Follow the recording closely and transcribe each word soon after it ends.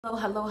Hello,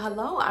 hello,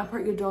 hello. I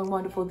pray you're doing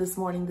wonderful this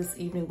morning, this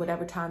evening,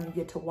 whatever time you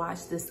get to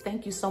watch this.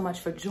 Thank you so much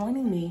for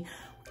joining me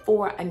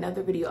for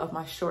another video of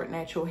my short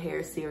natural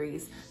hair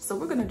series. So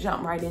we're gonna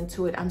jump right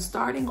into it. I'm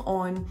starting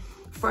on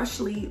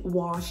freshly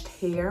washed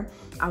hair.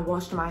 I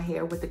washed my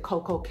hair with the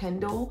Coco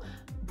Kendall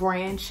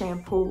brand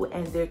shampoo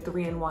and their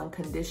 3-in-1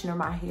 conditioner.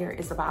 My hair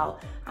is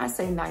about, I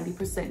say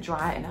 90%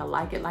 dry, and I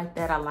like it like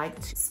that. I like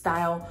to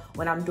style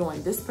when I'm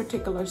doing this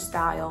particular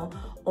style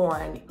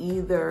on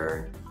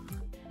either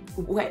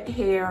wet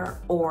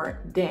hair or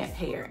damp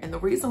hair. And the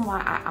reason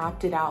why I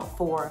opted out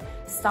for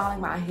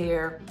styling my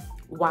hair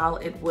while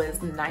it was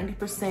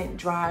 90%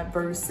 dry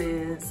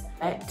versus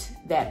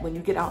that when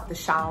you get out the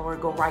shower,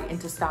 go right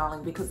into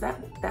styling, because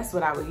that's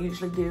what I would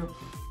usually do,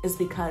 is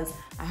because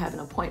I have an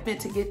appointment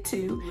to get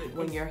to.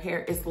 When your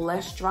hair is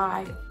less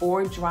dry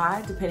or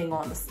dry, depending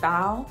on the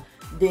style,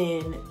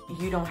 then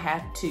you don't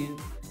have to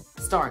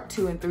start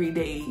 2 and 3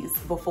 days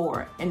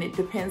before. And it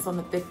depends on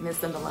the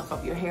thickness and the length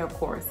of your hair, of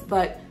course,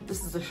 but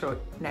this is a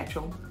short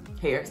natural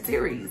hair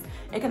series.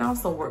 It can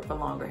also work for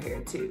longer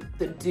hair too.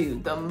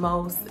 The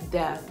most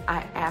depth,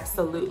 I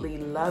absolutely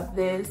love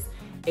this.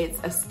 It's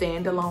a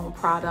standalone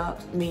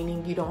product,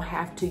 meaning you don't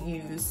have to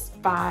use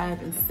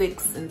 5 and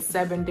 6 and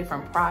 7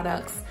 different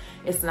products.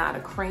 It's not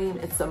a cream,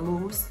 it's a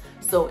mousse.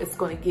 So it's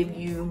gonna give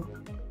you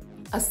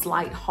a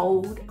slight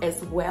hold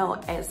as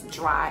well as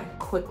dry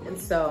quickly.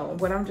 So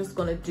what I'm just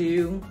gonna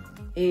do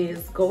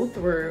is go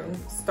through,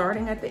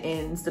 starting at the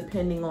ends,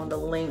 depending on the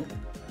length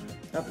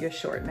of your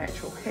short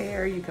natural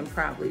hair. You can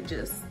probably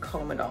just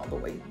comb it all the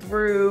way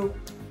through.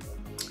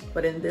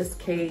 But in this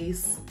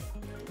case,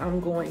 I'm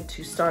going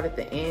to start at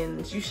the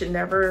ends. You should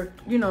never,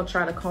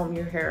 try to comb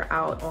your hair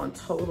out on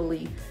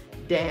totally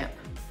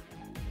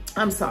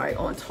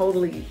on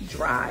totally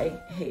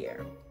dry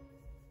hair.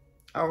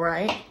 All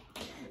right.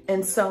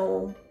 And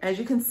so, as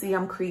you can see,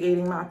 I'm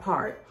creating my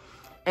part.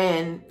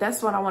 And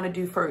that's what I want to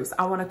do first.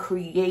 I want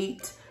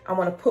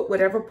to put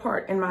whatever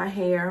part in my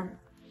hair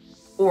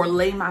or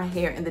lay my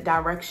hair in the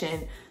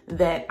direction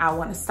that I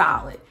want to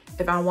style it.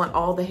 If I want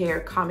all the hair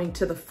coming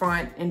to the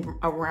front and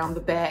around the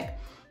back,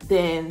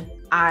 then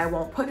I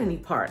won't put any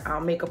part. I'll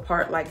make a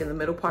part like in the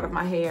middle part of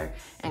my hair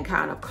and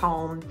kind of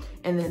comb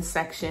and then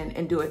section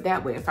and do it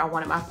that way. If I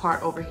wanted my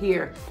part over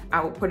here,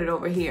 I would put it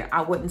over here.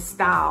 I wouldn't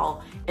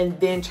style and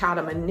then try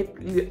to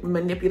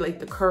manipulate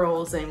the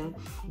curls and,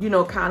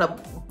 kind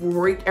of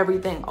break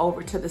everything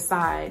over to the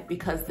side,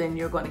 because then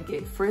you're going to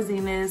get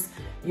frizziness.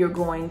 You're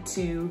going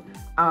to,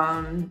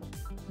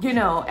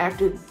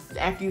 after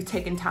you've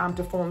taken time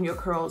to form your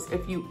curls,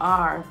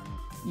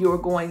 you're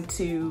going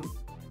to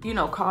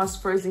cause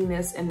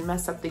frizziness and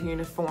mess up the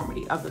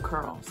uniformity of the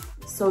curls.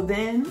 So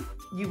then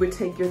you would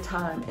take your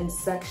time and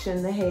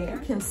section the hair. You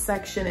can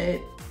section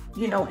it,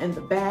 in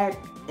the back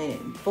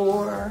and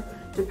fore,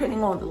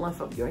 depending on the length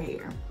of your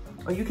hair.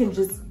 Or you can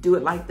just do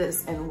it like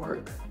this and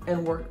work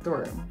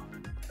through.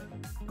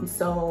 And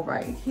so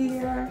right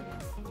here,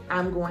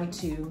 I'm going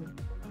to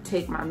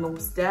take my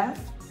mousse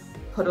deft,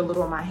 put a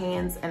little on my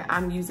hands, and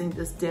I'm using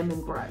this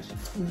dimming brush.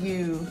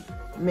 You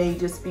may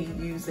just be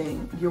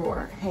using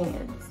your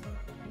hands.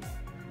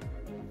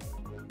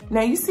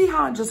 Now you see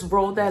how I just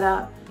rolled that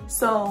up?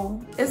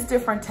 So it's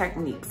different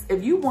techniques.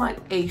 If you want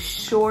a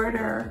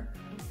shorter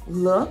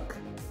look,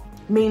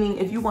 meaning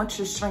if you want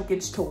your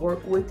shrinkage to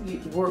work with you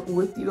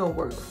and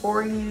work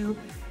for you,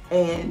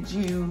 and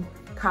you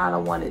kind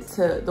of want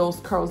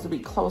those curls to be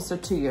closer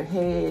to your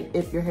head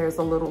if your hair is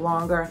a little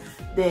longer,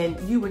 then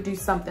you would do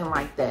something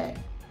like that.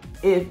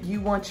 If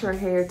you want your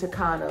hair to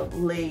kind of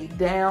lay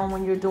down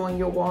when you're doing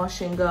your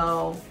wash and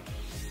go,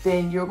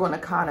 then you're gonna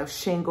kind of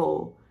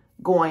shingle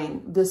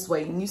going this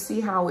way. And you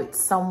see how it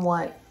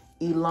somewhat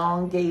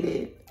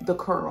elongated the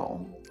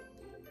curl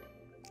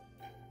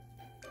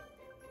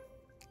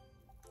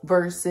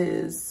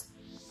versus,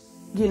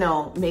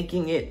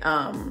 making it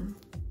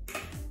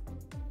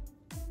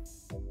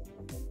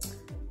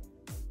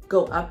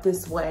go up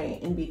this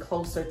way and be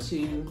closer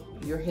to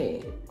your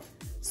head.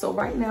 So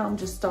right now I'm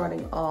just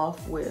starting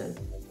off with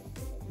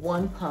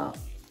one pump.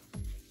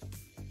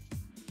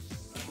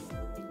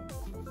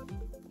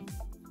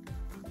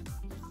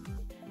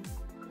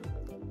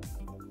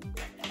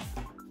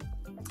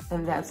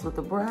 And that's with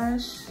a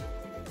brush.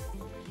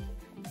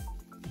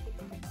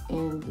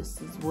 And this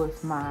is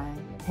with my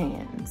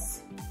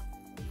hands.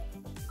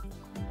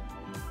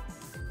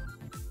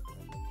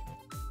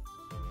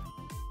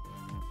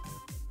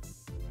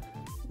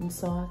 And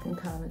so I can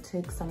kind of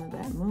take some of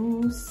that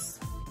mousse.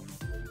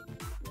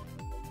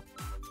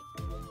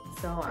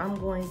 So I'm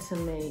going to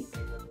make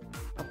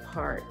a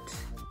part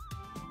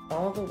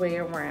all the way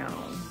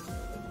around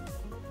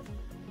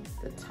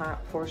the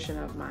top portion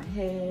of my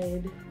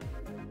head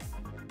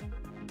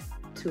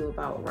to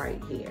about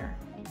right here.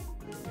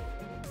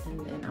 And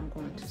then I'm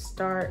going to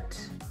start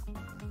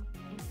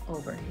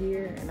over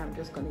here, and I'm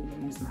just going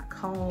to use my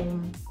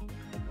comb.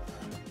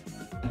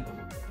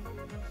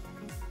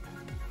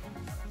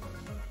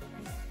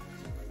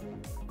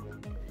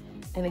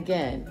 And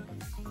again,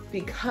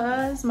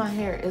 because my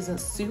hair isn't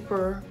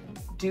super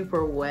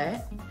duper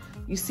wet,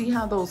 You see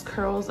how those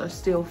curls are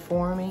still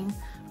forming,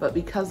 but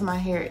because my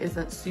hair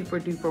isn't super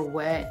duper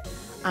wet,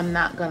 I'm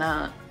not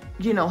gonna,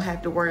 you know,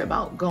 have to worry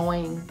about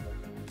going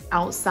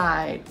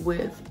outside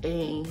with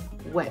a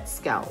wet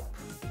scalp.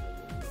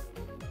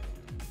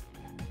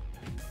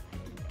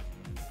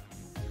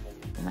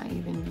 And I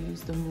even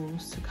use the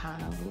mousse to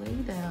kind of lay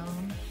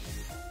down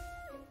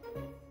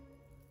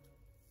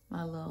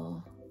my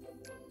little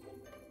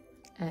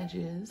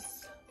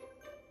edges.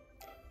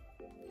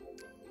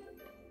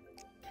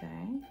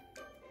 Okay.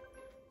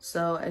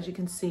 So as you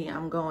can see,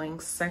 I'm going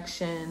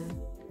section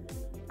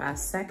by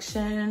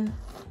section.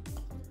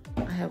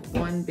 I have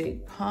one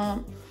big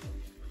pump,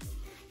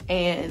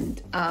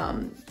 and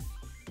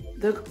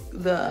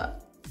the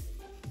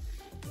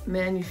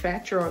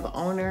manufacturer or the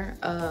owner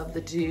of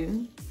the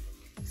do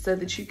said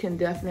that you can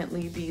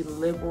definitely be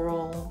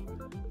liberal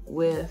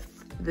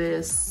with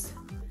this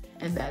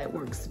and that it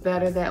works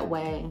better that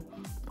way.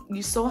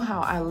 You saw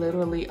how I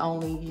literally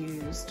only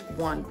used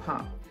one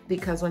pump,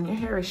 because when your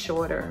hair is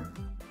shorter,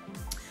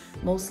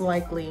 most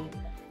likely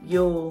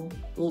you'll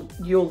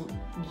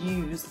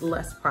use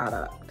less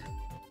product.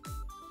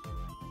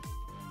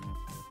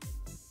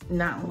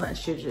 Not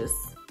unless you're just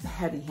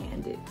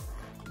heavy-handed.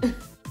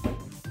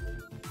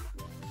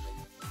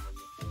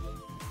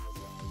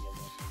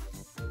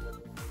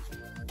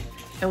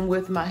 And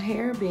with my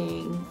hair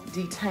being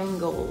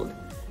detangled,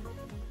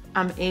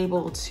 I'm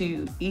able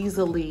to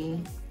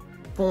easily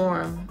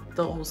form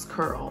those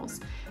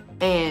curls.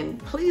 And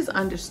please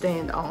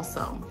understand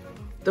also,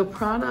 the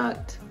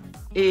product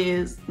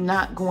is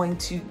not going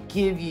to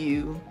give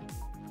you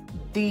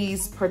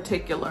these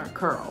particular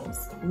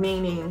curls,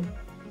 meaning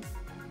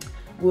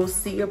we'll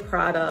see a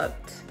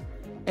product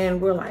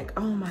and we're like,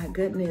 oh my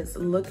goodness,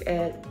 look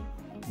at,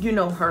 you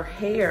know, her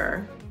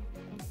hair,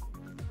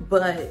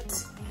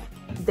 but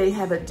they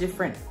have a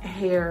different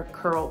hair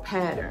curl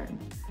pattern.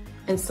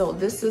 And so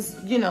this is,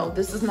 you know,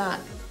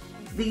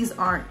 these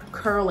aren't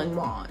curling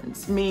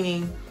wands,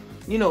 meaning,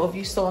 you know, if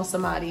you saw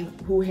somebody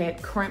who had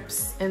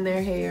crimps in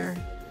their hair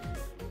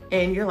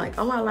and you're like,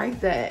 oh, I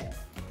like that,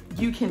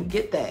 you can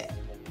get that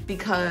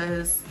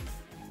because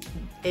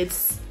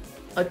it's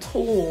a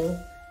tool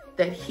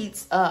that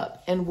heats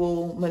up and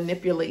will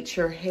manipulate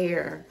your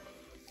hair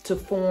to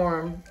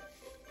form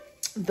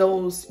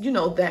those, you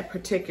know, that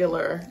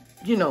particular,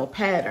 you know,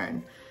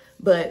 pattern,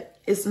 but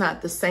it's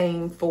not the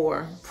same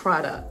for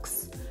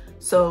products.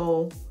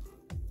 So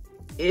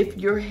if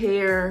your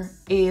hair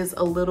is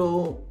a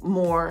little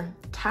more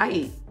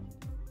tight,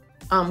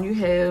 you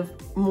have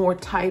more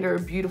tighter,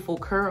 beautiful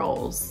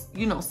curls,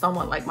 you know,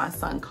 someone like my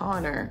son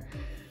Connor,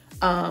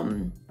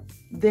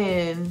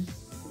 then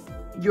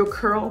your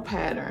curl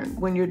pattern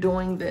when you're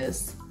doing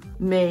this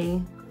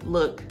may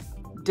look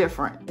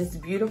different. It's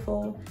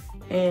beautiful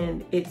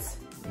and it's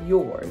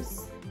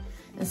yours.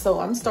 And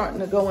so I'm starting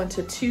to go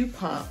into 2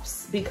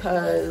 pumps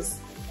because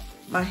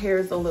my hair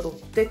is a little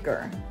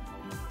thicker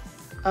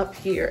up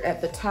here at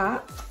the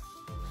top.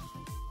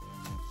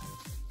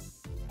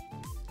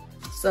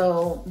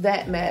 So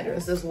that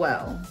matters as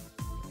well.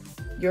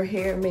 Your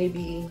hair may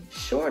be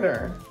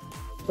shorter,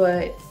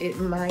 but it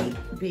might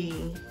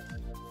be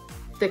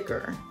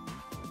thicker.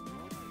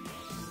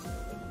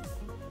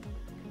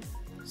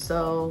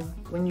 So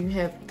when you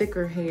have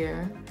thicker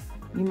hair,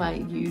 you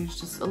might use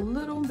just a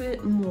little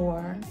bit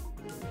more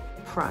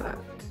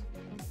product.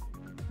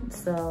 And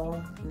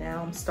so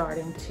now I'm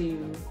starting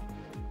to,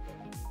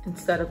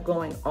 instead of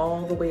going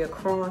all the way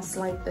across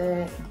like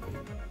that,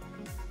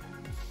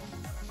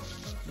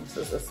 this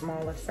is a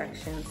smaller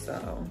section,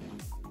 so.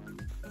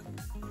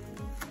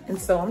 And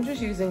so I'm just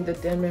using the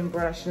Denman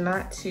brush,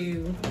 not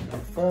to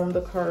form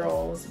the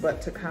curls,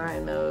 but to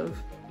kind of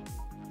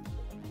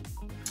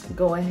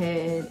go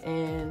ahead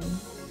and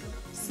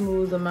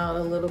smooth them out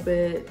a little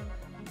bit,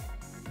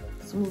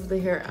 smooth the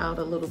hair out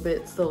a little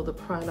bit so the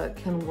product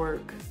can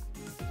work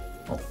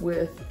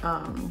with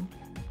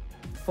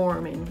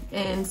forming.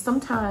 And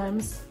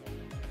sometimes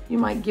you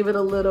might give it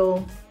a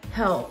little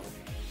help.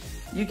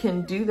 You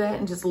can do that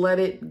and just let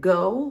it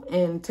go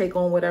and take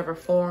on whatever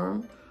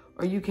form,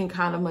 or you can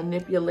kind of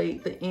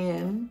manipulate the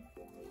end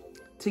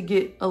to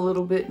get a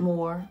little bit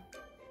more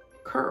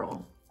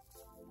curl.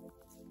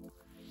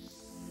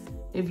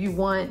 If you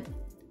want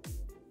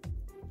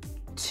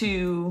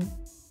to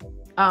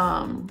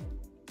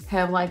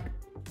have like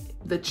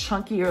the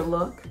chunkier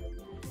look,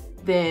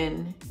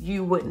 then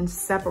you wouldn't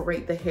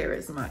separate the hair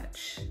as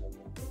much.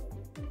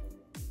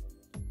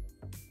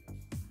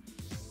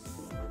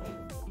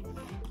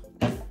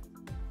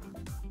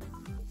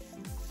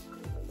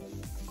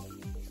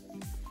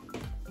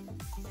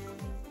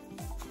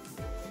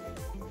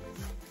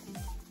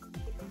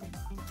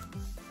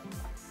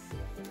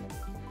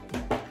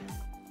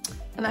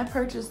 And I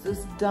purchased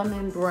this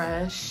Denman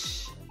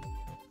brush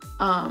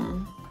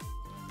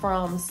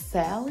from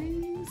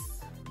Sally's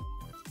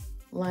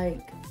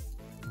like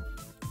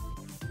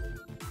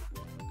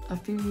a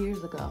few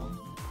years ago,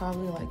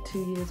 probably like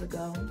 2 years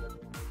ago.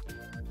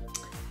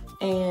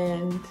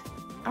 And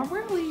I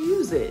rarely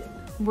use it,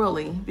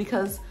 really,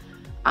 because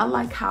I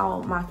like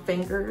how my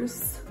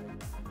fingers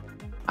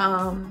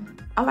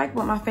I like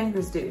what my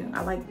fingers do.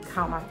 I like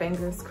how my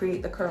fingers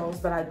create the curls,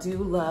 but I do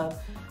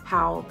love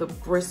how the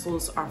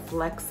bristles are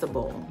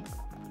flexible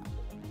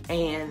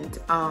and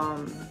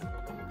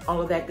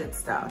all of that good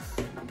stuff.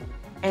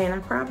 And I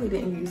probably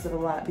didn't use it a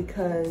lot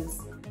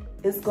because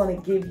it's gonna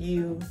give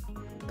you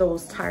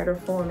those tighter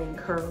forming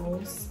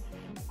curls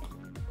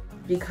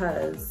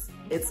because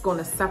it's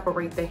gonna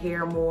separate the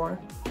hair more.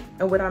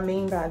 And what I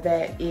mean by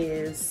that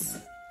is,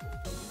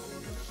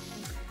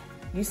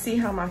 you see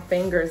how my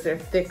fingers are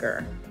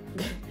thicker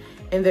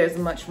and there's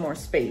much more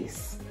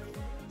space.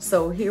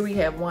 So here we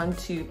have 1,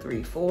 2,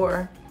 3,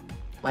 4,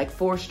 like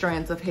 4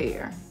 strands of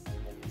hair.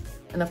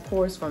 And of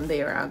course from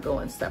there I'll go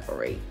and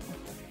separate.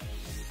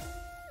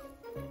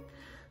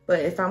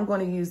 But if I'm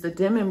going to use the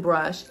dimming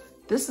brush,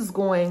 this is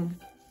going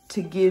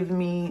to give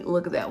me,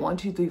 look at that, 1,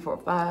 2, 3, 4,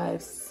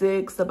 5,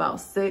 6,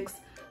 about 6.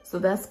 So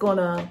that's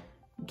gonna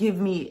give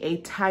me a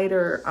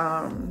tighter,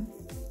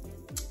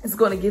 it's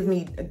gonna give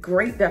me a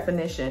great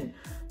definition,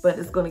 but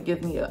it's gonna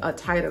give me a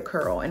tighter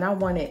curl. And I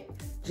want it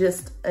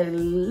just a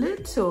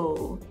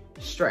little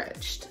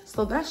stretched.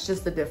 So that's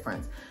just the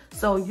difference.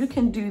 So you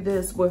can do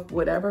this with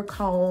whatever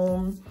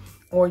comb,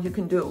 or you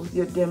can do it with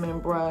your dimming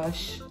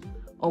brush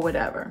or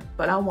whatever.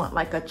 But I want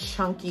like a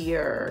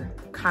chunkier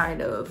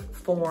kind of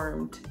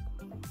formed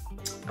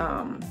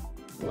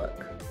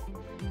look.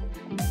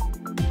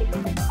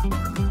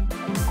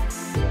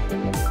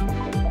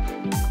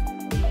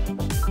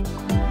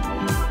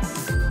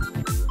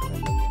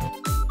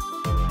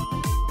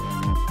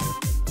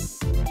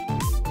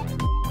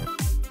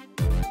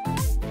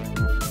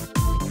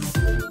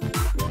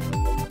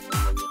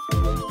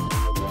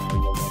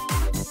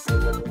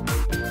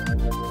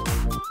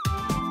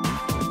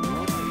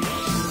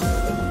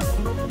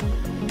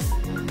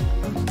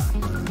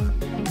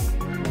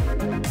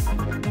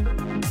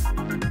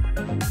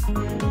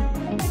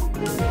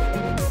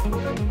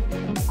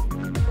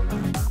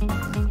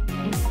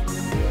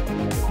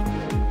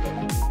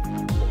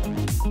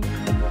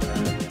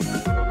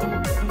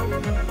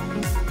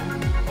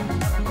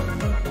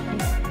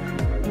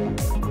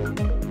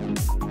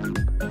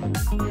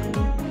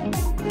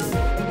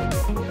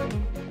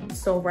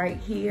 So right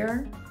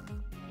here,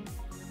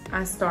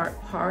 I start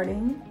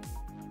parting.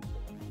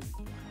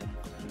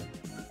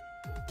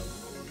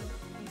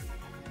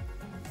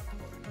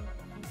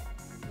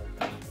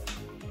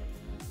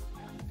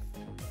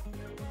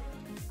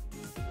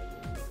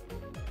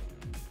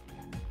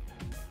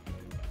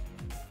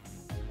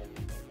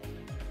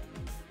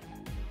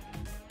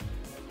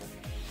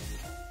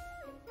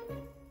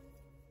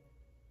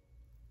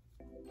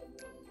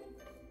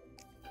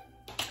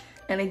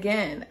 And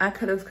again, I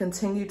could have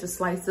continued to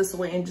slice this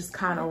way and just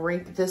kind of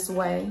rake this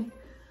way,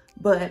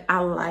 but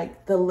I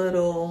like the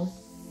little,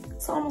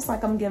 it's almost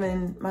like I'm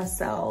giving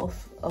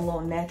myself a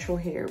little natural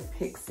hair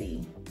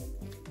pixie.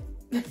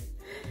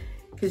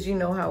 Because you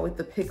know how with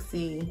the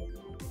pixie,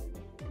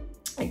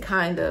 it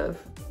kind of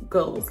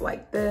goes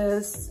like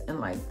this and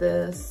like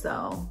this,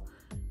 so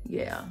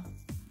yeah.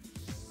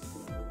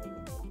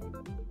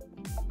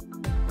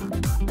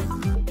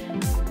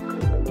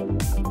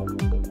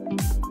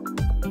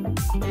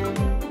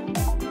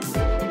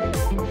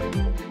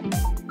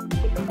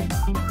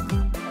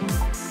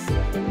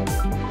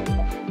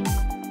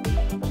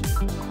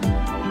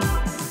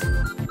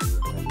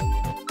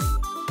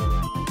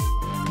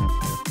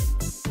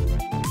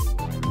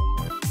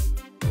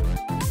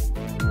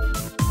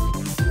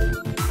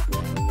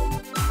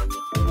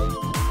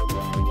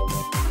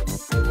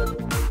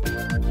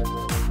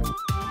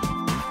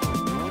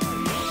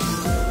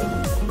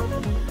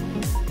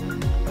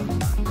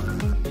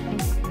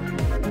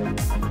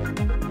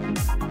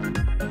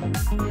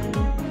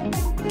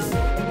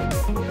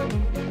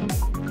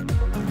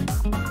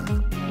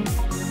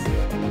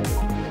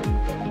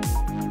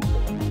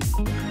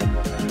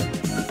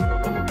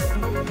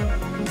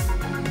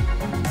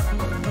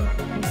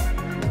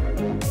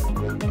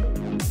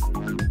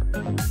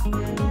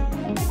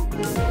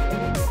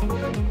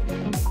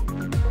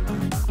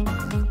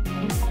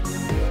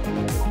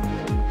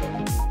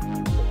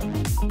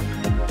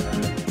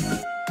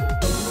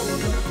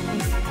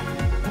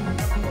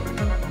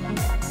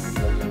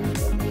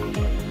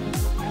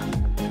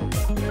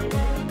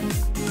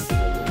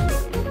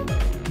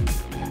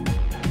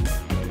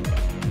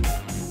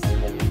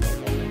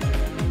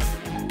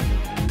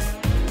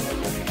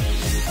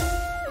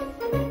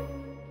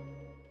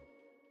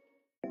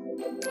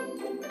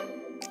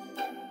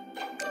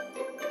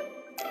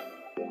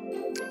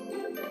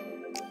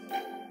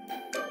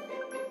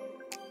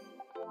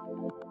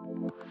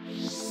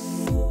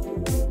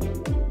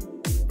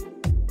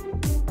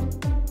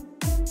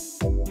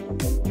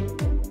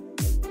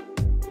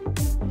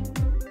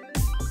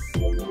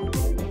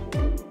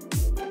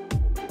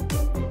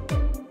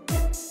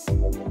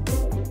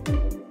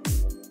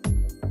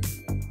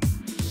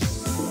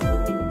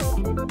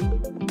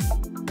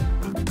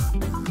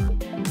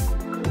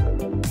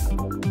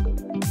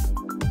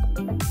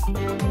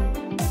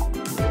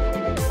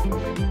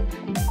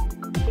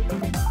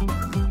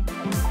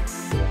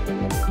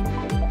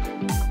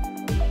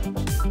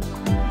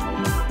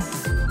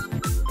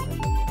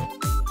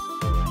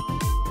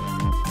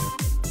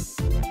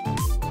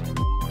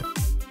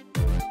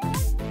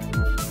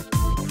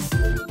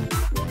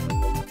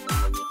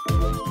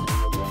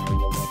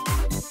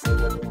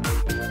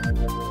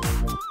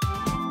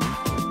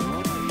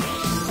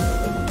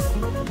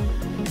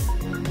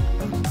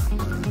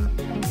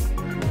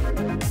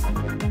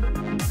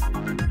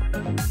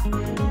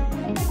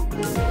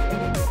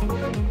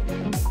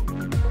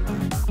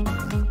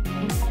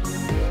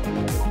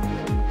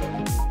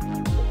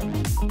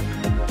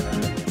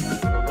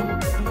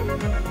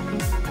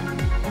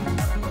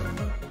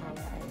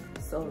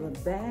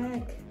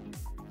 back,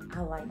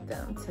 I like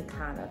them to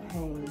kind of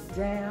hang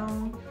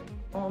down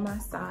on my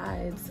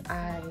sides.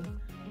 I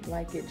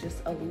like it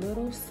just a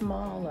little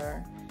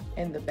smaller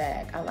in the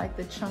back. I like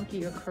the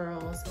chunkier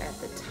curls at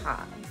the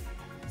top.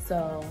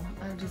 So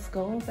I just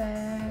go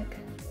back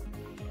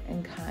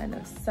and kind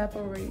of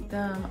separate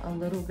them a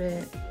little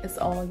bit. It's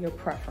all your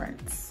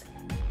preference.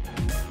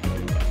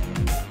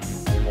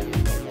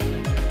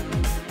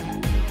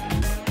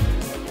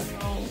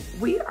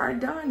 We are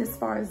done as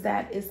far as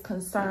that is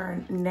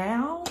concerned.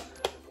 Now,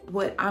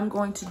 what I'm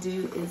going to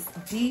do is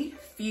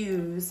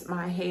defuse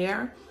my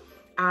hair.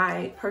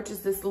 I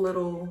purchased this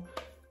little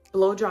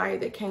blow dryer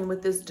that came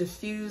with this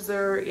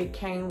diffuser. It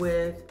came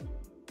with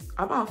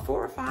about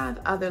 4 or 5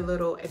 other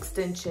little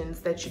extensions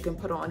that you can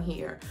put on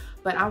here.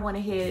 But I went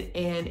ahead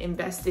and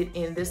invested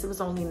in this. It was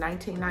only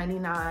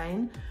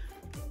 $19.99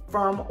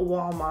 from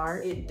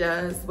Walmart. It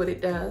does what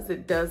it does.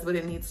 It does what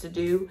it needs to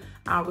do.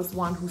 I was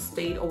one who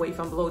stayed away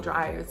from blow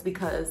dryers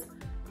because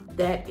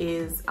that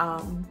is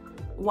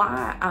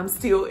why I'm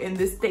still in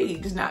this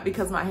stage, not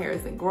because my hair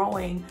isn't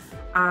growing.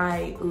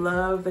 I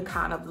love the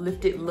kind of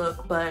lifted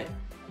look, but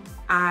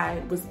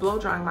I was blow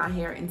drying my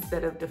hair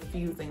instead of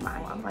diffusing my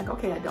hair. I'm like,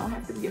 okay, I don't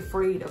have to be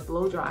afraid of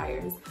blow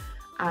dryers.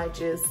 I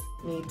just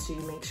need to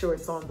make sure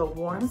it's on the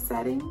warm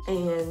setting,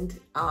 and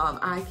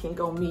I can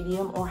go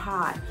medium or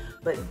high,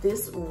 but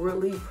this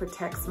really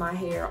protects my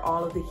hair.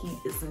 All of the heat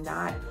is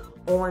not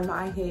on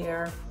my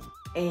hair,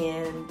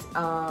 and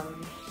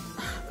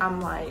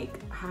I'm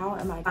like, how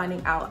am I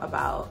finding out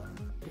about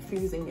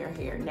diffusing your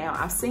hair? Now,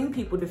 I've seen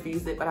people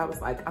diffuse it, but I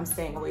was like, I'm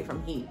staying away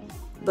from heat.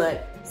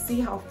 But see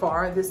how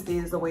far this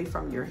is away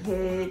from your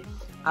head.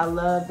 I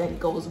love that it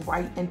goes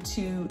right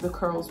into the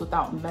curls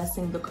without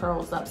messing the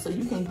curls up. So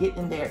you can get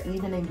in there,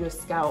 even in your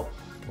scalp,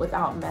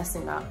 without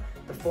messing up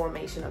the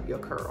formation of your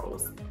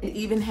curls. It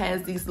even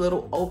has these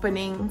little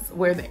openings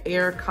where the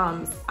air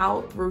comes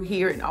out through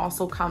here and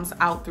also comes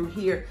out through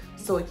here,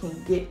 so it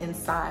can get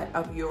inside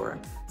of your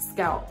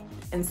scalp.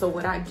 And so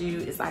what I do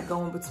is I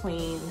go in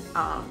between,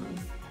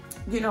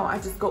 you know, I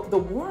just go, the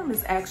warm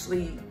is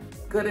actually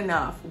good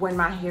enough when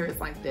my hair is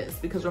like this,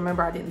 because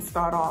remember, I didn't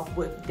start off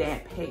with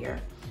damp hair.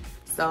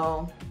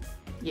 So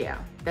yeah,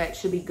 that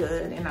should be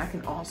good. And I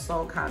can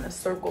also kind of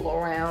circle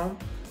around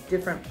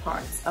different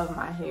parts of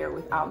my hair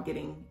without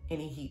getting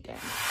any heat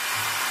damage.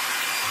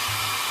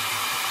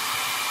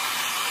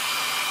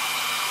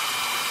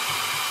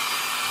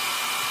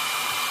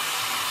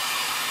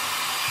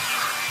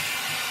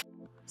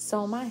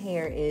 So my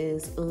hair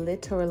is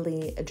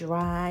literally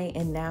dry,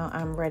 and now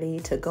I'm ready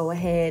to go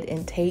ahead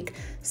and take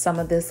some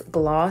of this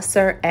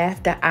glosser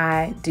after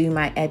I do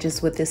my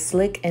edges with this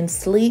Slick and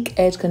Sleek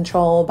Edge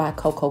Control by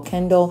Coco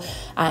Kendall.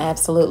 I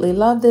absolutely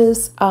love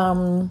this,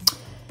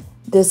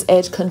 this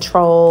edge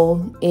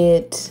control.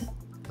 It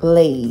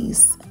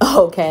lays,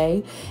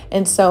 okay?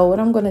 And so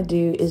what I'm gonna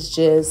do is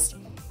just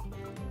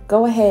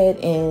go ahead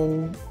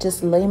and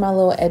just lay my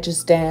little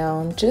edges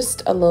down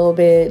just a little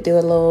bit, do a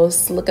little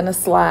slick and a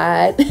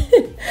slide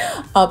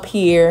up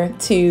here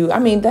to, I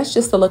mean, that's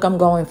just the look I'm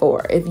going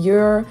for. If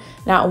you're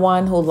not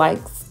one who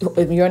likes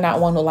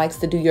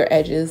to do your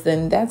edges,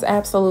 then that's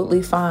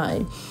absolutely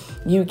fine.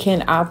 You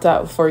can opt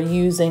out for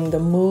using the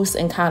mousse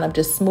and kind of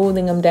just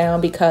smoothing them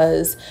down,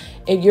 because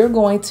if you're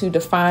going to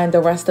define the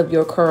rest of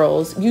your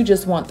curls, you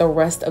just want the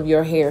rest of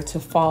your hair to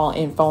fall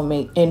in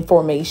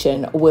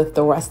formation with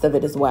the rest of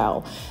it as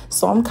well.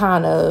 So I'm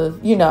kind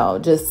of, you know,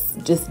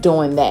 just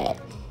doing that,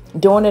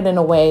 doing it in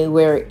a way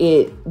where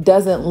it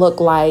doesn't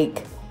look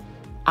like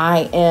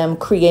I am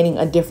creating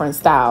a different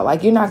style.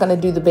 Like, you're not going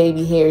to do the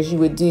baby hairs you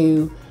would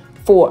do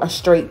for a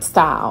straight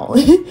style.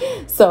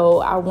 So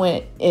I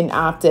went and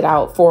opted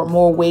out for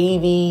more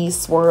wavy,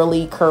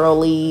 swirly,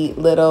 curly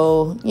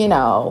little, you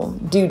know,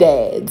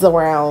 doodads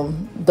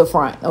around the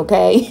front,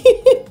 okay?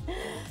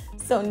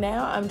 So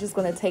now I'm just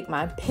going to take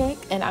my pick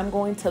and I'm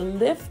going to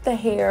lift the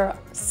hair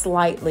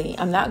slightly.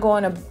 I'm not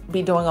going to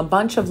be doing a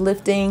bunch of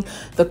lifting.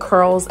 The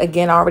curls,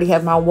 again, I already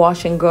have my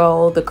wash and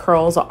go. The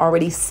curls are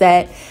already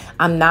set.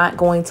 I'm not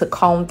going to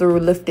comb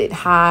through, lift it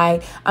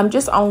high. I'm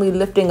just only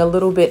lifting a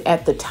little bit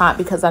at the top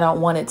because I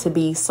don't want it to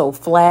be so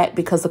flat,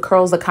 because the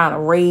curls are kind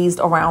of raised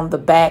around the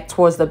back,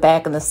 towards the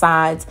back and the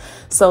sides.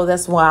 So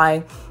that's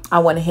why I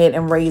went ahead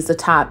and raised the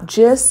top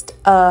just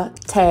a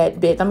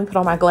tad bit. Let me put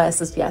on my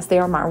glasses. Yes, they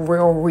are my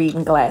real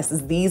reading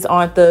glasses. These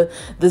aren't the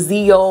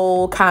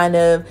Zio kind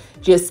of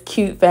just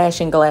cute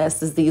fashion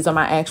glasses. These are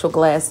my actual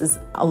glasses.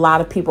 A lot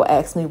of people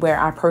ask me where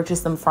I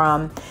purchased them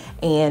from,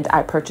 and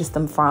I purchased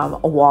them from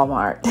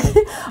Walmart.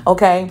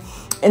 Okay.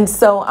 And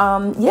so,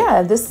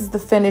 yeah, this is the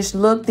finished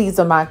look. These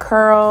are my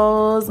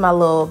curls. My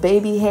little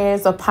baby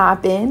hairs are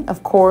popping,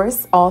 of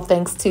course, all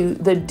thanks to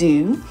the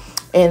Dew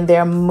and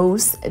their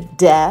mousse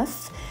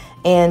def.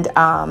 And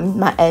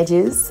my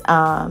edges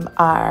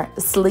are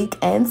sleek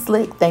and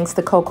slick thanks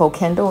to Coco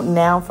Kendall.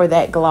 Now for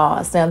that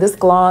gloss. Now this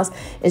gloss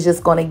is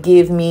just going to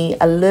give me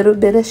a little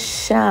bit of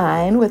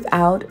shine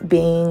without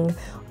being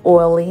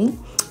oily.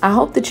 I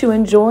hope that you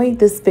enjoyed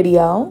this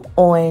video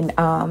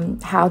on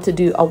how to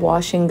do a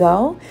wash and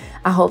go.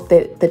 I hope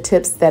that the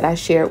tips that I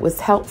shared was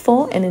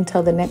helpful, and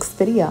until the next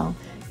video,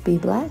 be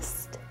blessed.